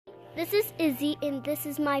This is Izzy, and this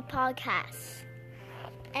is my podcast.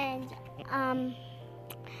 And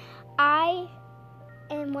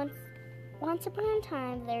once upon a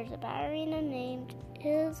time, there's a ballerina named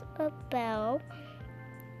Isabel,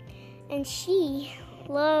 and she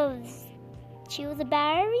was a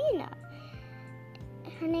ballerina.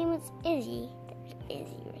 Her name was Izzy. There's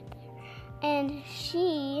Izzy right there, and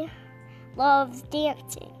she loves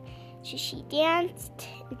dancing. So she danced.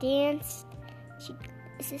 She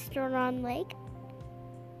sister wrong leg,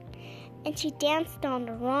 and she danced on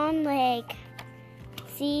the wrong leg.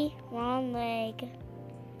 See, wrong leg.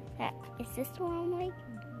 Is this the wrong leg?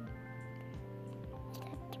 Is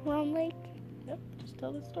that the wrong leg? Yep, just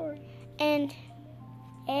tell the story. And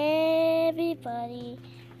everybody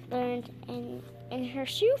learned, and her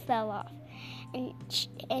shoe fell off,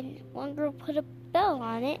 and one girl put a bell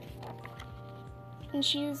on it, and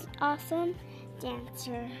she was an awesome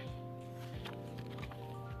dancer.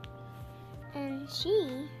 And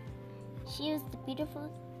she was the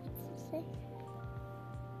beautiful, what's it say?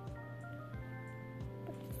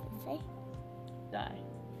 Di.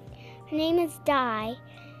 Her name is Di.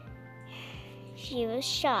 She was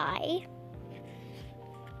shy.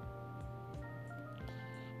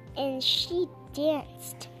 And she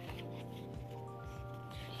danced.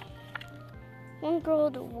 One girl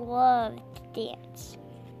loved to dance.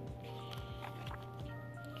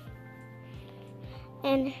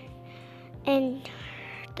 And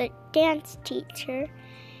the dance teacher,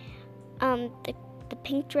 the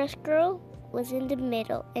pink dress girl, was in the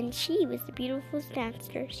middle, and she was the beautiful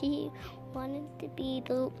dancer. She wanted to be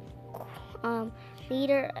the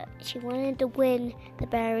leader. She wanted to win the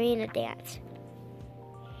ballerina dance.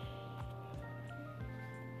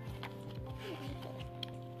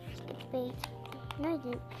 Wait,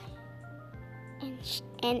 no,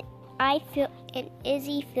 I didn't. And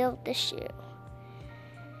Izzy filled the shoe.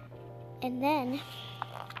 And then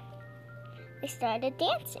they started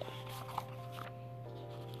dancing.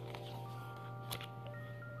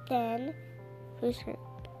 Then, who's her?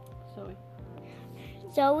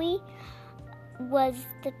 Zoe was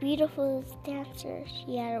the beautiful dancer.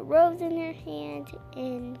 She had a rose in her hand,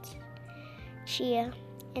 and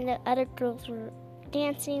and the other girls were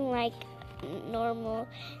dancing like normal.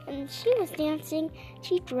 And she was dancing.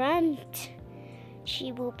 She dreamt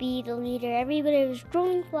she will be the leader. Everybody was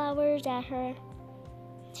throwing flowers at her.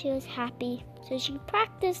 She was happy. So she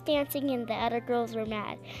practiced dancing, and the other girls were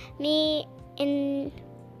mad. Me and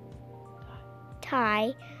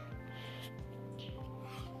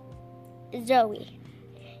Zoe.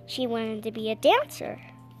 She wanted to be a dancer,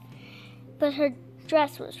 but her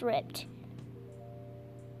dress was ripped,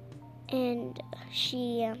 and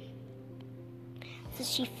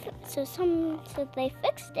so they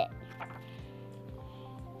fixed it,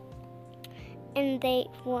 and they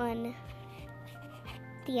won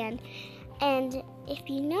the end. And if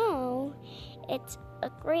you know, it's a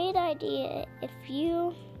great idea if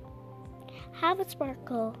you have a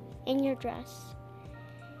sparkle in your dress.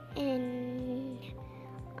 And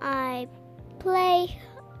I play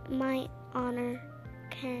my honor.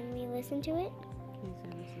 Can we listen to it? Can you say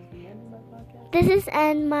this is the end of my podcast? This is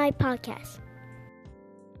end my podcast.